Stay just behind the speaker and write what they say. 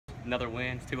another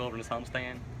win, it's 2 over in this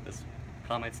homestand. Just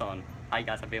comments on how you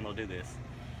guys have been able to do this.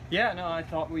 Yeah, no, I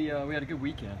thought we had a good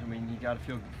weekend. I mean, you got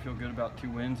to feel good about 2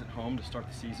 wins at home to start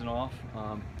the season off.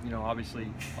 You know, obviously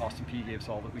Austin Peay gave us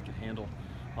all that we could handle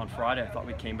on Friday. I thought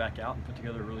we came back out and put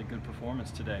together a really good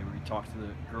performance today. We talked to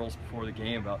the girls before the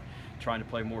game about trying to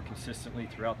play more consistently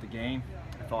throughout the game.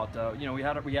 I thought, you know, we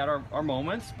had our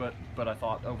moments, but I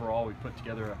thought overall we put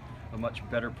together a much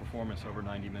better performance over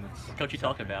 90 minutes. Coach, you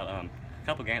talked about a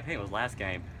couple games. I think it was last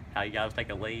game, how you guys take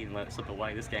a lead and let it slip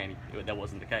away. This game, that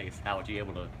wasn't the case. How would you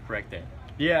able to correct that?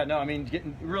 Yeah, no, I mean,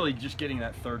 getting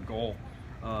that 3rd goal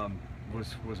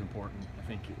was important. I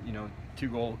think, you know, two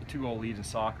goal lead in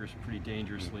soccer is a pretty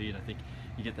dangerous lead. I think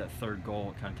you get that 3rd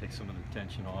goal, it kind of takes some of the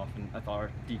tension off. And I thought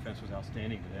our defense was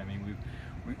outstanding today. I mean,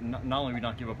 not only did we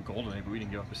not give up a goal today, but we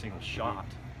didn't give up a single shot.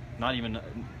 Not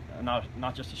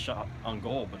just a shot on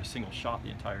goal, but a single shot the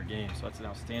entire game. So that's an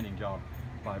outstanding job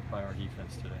by our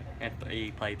defense today. And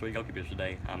you played 3 goalkeepers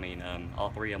today. I mean, all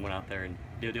 3 of them went out there and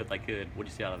did what they could. What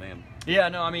did you see out of them? Yeah,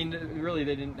 no, I mean, really,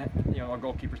 they didn't. You know, our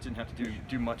goalkeepers didn't have to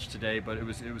do much today, but it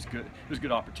was good. It was a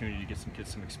good opportunity to get some kids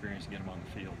some experience and get them on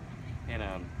the field. And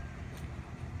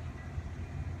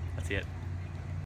that's it.